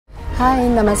Hai,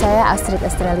 nama saya Astrid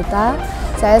Estrelita.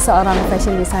 Saya seorang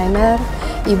fashion designer,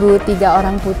 ibu 3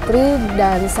 orang putri,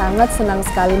 dan sangat senang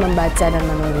sekali membaca dan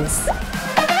menulis.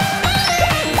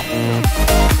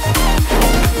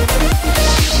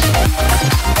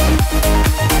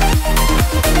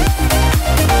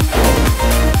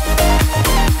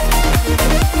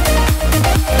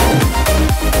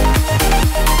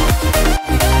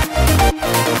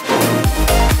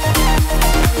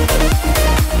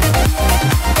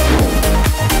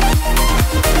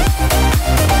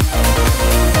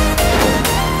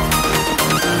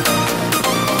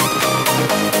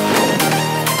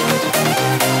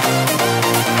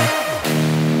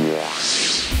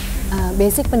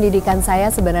 Basic pendidikan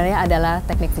saya sebenarnya adalah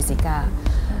teknik fisika.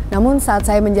 Namun saat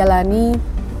saya menjalani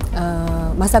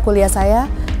masa kuliah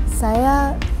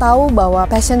saya tahu bahwa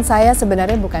passion saya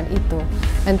sebenarnya bukan itu.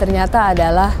 Dan ternyata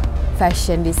adalah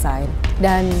fashion design.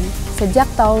 Dan sejak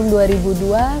tahun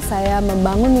 2002 saya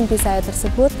membangun mimpi saya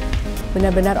tersebut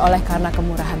benar-benar oleh karena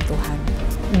kemurahan Tuhan.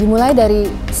 Dimulai dari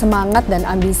semangat dan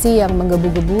ambisi yang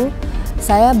menggebu-gebu,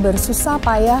 saya bersusah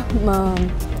payah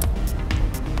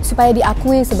supaya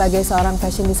diakui sebagai seorang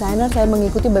fashion designer. Saya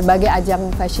mengikuti berbagai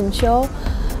ajang fashion show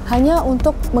hanya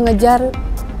untuk mengejar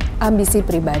ambisi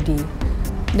pribadi.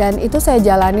 Dan itu saya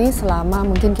jalani selama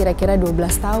mungkin kira-kira 12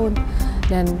 tahun.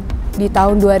 Dan di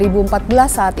tahun 2014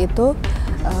 saat itu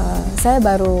saya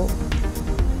baru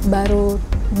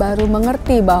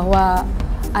mengerti bahwa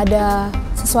ada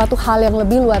sesuatu hal yang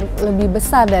lebih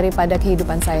besar daripada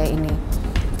kehidupan saya ini.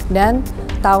 Dan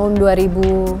tahun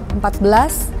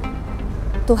 2014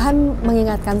 Tuhan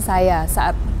mengingatkan saya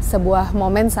saat sebuah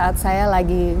momen saat saya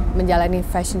lagi menjalani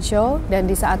fashion show, dan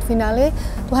di saat finale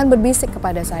Tuhan berbisik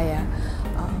kepada saya,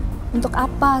 untuk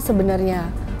apa sebenarnya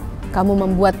kamu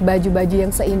membuat baju-baju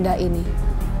yang seindah ini?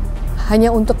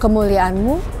 Hanya untuk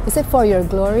kemuliaanmu? Is it for your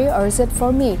glory or is it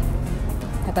for me?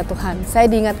 Kata Tuhan. Saya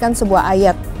diingatkan sebuah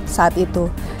ayat saat itu,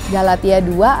 Galatia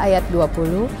 2 ayat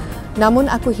 20,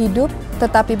 namun aku hidup,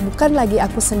 tetapi bukan lagi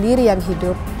aku sendiri yang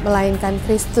hidup, melainkan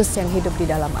Kristus yang hidup di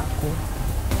dalam aku.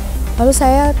 Lalu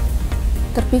saya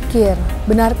terpikir,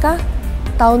 benarkah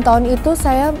tahun-tahun itu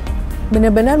saya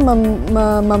benar-benar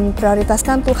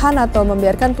memprioritaskan Tuhan atau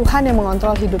membiarkan Tuhan yang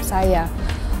mengontrol hidup saya?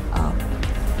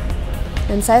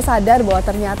 Dan saya sadar bahwa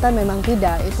ternyata memang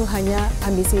tidak, itu hanya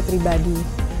ambisi pribadi.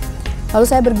 Lalu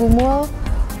saya bergumul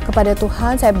kepada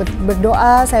Tuhan, saya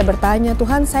berdoa, saya bertanya,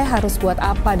 Tuhan, saya harus buat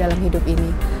apa dalam hidup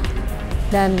ini?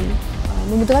 Dan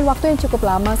membutuhkan waktu yang cukup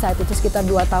lama saat itu, sekitar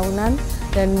 2 tahunan.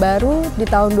 Dan baru di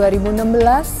tahun 2016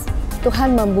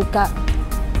 Tuhan membuka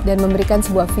dan memberikan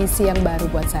sebuah visi yang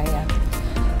baru buat saya,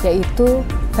 yaitu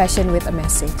Fashion with a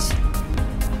Message.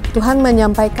 Tuhan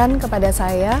menyampaikan kepada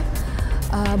saya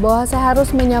bahwa saya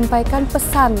harus menyampaikan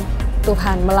pesan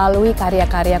Tuhan melalui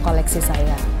karya-karya koleksi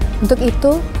saya. Untuk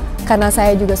itu, karena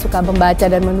saya juga suka membaca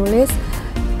dan menulis,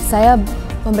 saya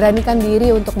memberanikan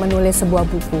diri untuk menulis sebuah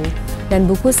buku. Dan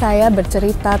buku saya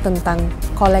bercerita tentang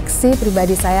koleksi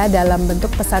pribadi saya dalam bentuk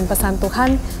pesan-pesan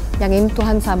Tuhan yang ingin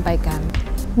Tuhan sampaikan.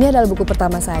 Ini adalah buku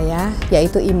pertama saya,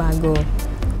 yaitu Imago.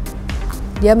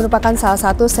 Dia merupakan salah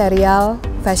satu serial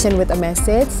Fashion with a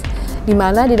Message, di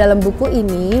mana di dalam buku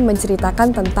ini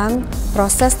menceritakan tentang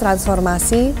proses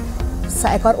transformasi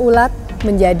seekor ulat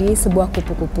menjadi sebuah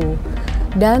kupu-kupu.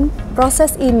 Dan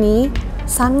proses ini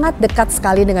sangat dekat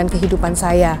sekali dengan kehidupan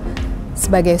saya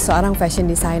sebagai seorang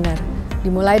fashion designer.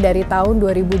 Dimulai dari tahun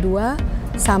 2002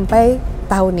 sampai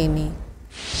tahun ini.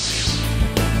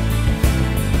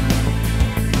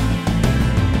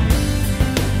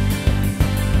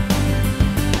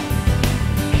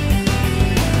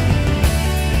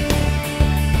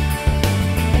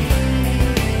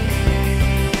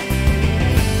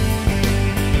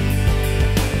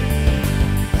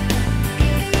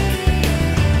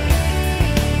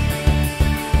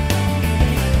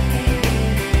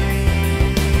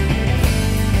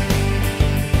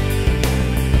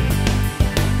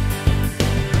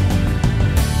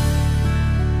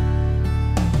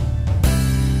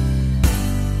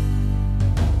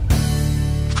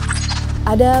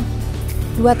 Ada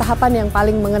 2 tahapan yang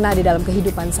paling mengena di dalam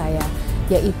kehidupan saya,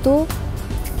 yaitu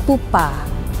pupa.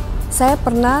 Saya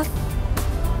pernah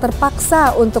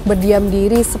terpaksa untuk berdiam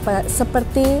diri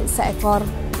seperti seekor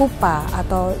pupa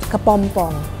atau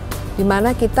kepompong, di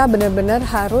mana kita benar-benar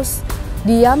harus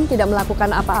diam, tidak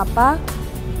melakukan apa-apa,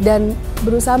 dan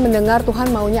berusaha mendengar Tuhan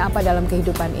maunya apa dalam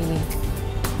kehidupan ini.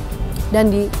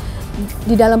 Dan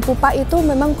di dalam pupa itu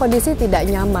memang kondisi tidak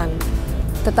nyaman,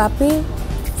 tetapi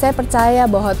saya percaya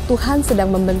bahwa Tuhan sedang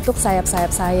membentuk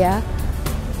sayap-sayap saya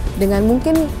dengan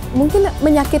mungkin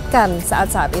menyakitkan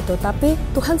saat-saat itu, tapi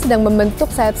Tuhan sedang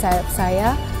membentuk sayap-sayap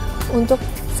saya untuk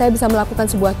saya bisa melakukan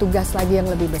sebuah tugas lagi yang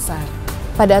lebih besar.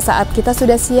 Pada saat kita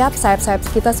sudah siap, sayap-sayap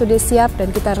kita sudah siap, dan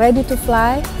kita ready to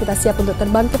fly, kita siap untuk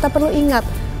terbang, kita perlu ingat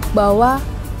bahwa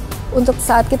untuk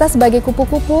saat kita sebagai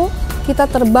kupu-kupu, kita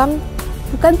terbang,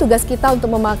 bukan tugas kita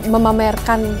untuk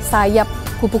memamerkan sayap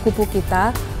kupu-kupu kita,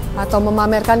 atau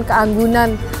memamerkan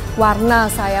keanggunan warna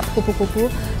sayap kupu-kupu,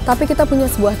 tapi kita punya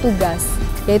sebuah tugas,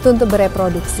 yaitu untuk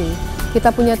bereproduksi. Kita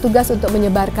punya tugas untuk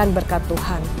menyebarkan berkat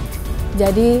Tuhan.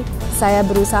 Jadi saya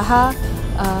berusaha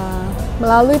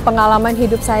melalui pengalaman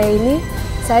hidup saya ini,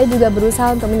 saya juga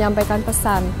berusaha untuk menyampaikan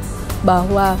pesan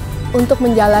bahwa untuk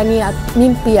menjalani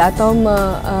mimpi atau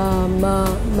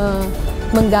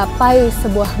menggapai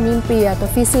sebuah mimpi atau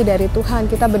visi dari Tuhan,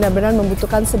 kita benar-benar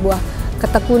membutuhkan sebuah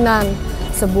ketekunan,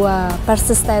 sebuah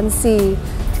persistensi,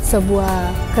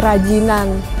 sebuah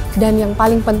kerajinan, dan yang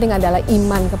paling penting adalah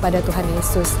iman kepada Tuhan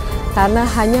Yesus. Karena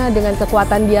hanya dengan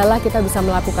kekuatan Dialah kita bisa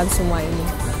melakukan semua ini.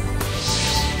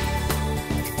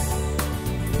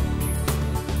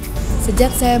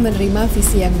 Sejak saya menerima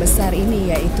visi yang besar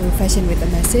ini, yaitu Fashion with a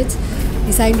Message,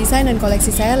 desain-desain dan koleksi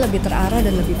saya lebih terarah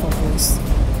dan lebih fokus.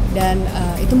 Dan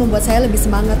itu membuat saya lebih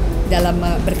semangat dalam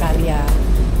berkarya.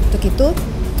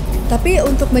 Tapi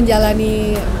untuk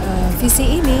menjalani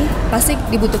visi ini, pasti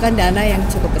dibutuhkan dana yang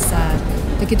cukup besar.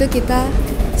 Untuk itu kita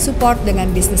support dengan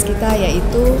bisnis kita,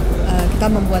 yaitu kita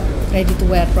membuat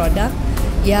ready-to-wear produk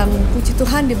yang puji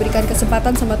Tuhan diberikan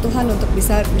kesempatan sama Tuhan untuk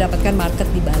bisa mendapatkan market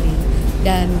di Bali.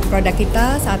 Dan produk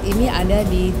kita saat ini ada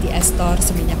di TS Store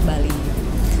Seminyak Bali.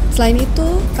 Selain itu,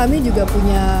 kami juga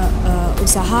punya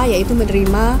usaha, yaitu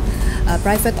menerima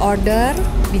private order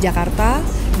di Jakarta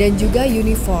dan juga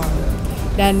uniform.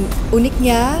 Dan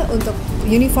uniknya untuk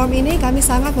uniform ini kami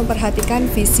sangat memperhatikan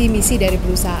visi misi dari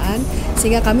perusahaan,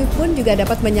 sehingga kami pun juga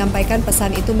dapat menyampaikan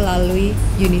pesan itu melalui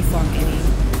uniform ini.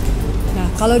 Nah,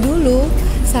 kalau dulu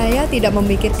saya tidak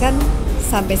memikirkan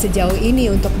sampai sejauh ini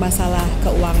untuk masalah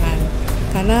keuangan,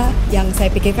 karena yang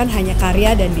saya pikirkan hanya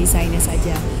karya dan desainnya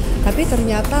saja. Tapi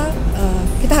ternyata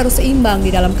kita harus seimbang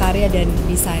di dalam karya dan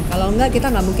desain. Kalau enggak, kita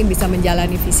nggak mungkin bisa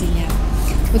menjalani visinya.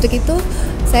 Untuk itu,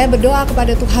 saya berdoa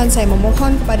kepada Tuhan, saya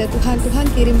memohon kepada Tuhan, Tuhan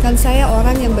kirimkan saya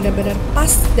orang yang benar-benar pas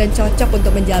dan cocok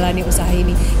untuk menjalani usaha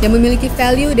ini, yang memiliki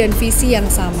value dan visi yang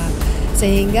sama,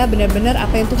 sehingga benar-benar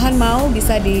apa yang Tuhan mau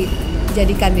bisa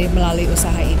dijadikan melalui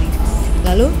usaha ini.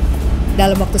 Lalu,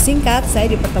 dalam waktu singkat, saya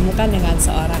dipertemukan dengan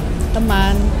seorang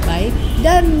teman baik,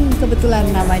 dan kebetulan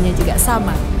namanya juga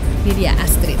sama, ini dia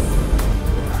Astrid.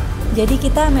 Jadi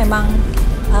kita memang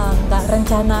nggak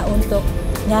rencana untuk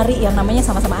nyari yang namanya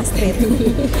sama-sama Astrid.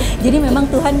 Jadi memang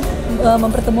Tuhan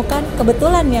mempertemukan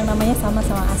kebetulan yang namanya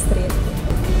sama-sama Astrid.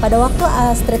 Pada waktu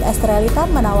Astrid Estrelita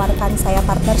menawarkan saya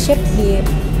partnership di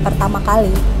pertama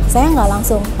kali, saya nggak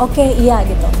langsung oke, iya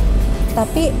gitu.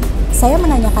 Tapi saya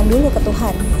menanyakan dulu ke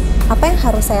Tuhan, apa yang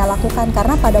harus saya lakukan,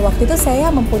 karena pada waktu itu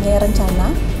saya mempunyai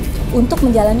rencana untuk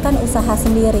menjalankan usaha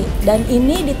sendiri, dan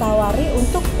ini ditawari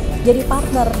untuk jadi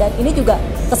partner, dan ini juga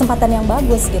kesempatan yang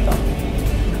bagus gitu.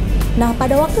 Nah,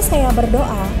 pada waktu saya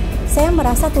berdoa, saya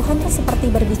merasa Tuhan tuh seperti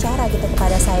berbicara gitu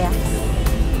kepada saya.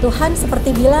 Tuhan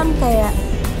seperti bilang kayak,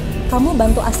 kamu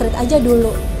bantu Astrid aja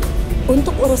dulu,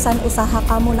 untuk urusan usaha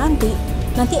kamu nanti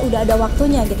udah ada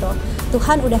waktunya gitu.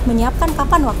 Tuhan udah menyiapkan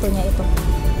kapan waktunya itu.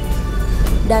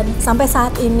 Dan sampai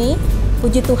saat ini,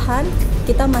 puji Tuhan,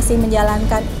 kita masih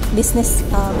menjalankan bisnis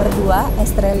berdua,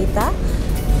 Estrelita,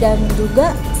 dan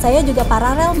juga saya juga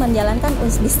paralel menjalankan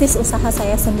bisnis usaha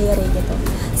saya sendiri gitu.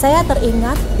 Saya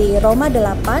teringat di Roma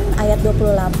 8 ayat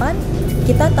 28,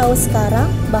 kita tahu sekarang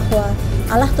bahwa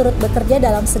Allah turut bekerja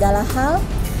dalam segala hal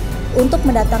untuk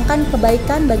mendatangkan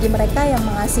kebaikan bagi mereka yang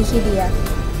mengasihi Dia,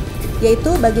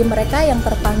 yaitu bagi mereka yang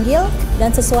terpanggil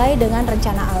dan sesuai dengan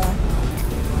rencana Allah.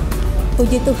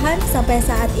 Puji Tuhan, sampai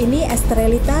saat ini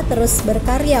Estrelita terus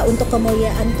berkarya untuk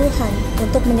kemuliaan Tuhan,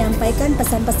 untuk menyampaikan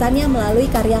pesan-pesannya melalui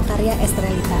karya-karya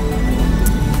Estrelita.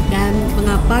 Dan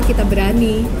mengapa kita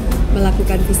berani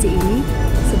melakukan visi ini?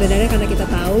 Sebenarnya karena kita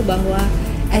tahu bahwa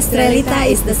Estrelita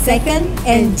is the second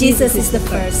and Jesus is the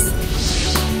first.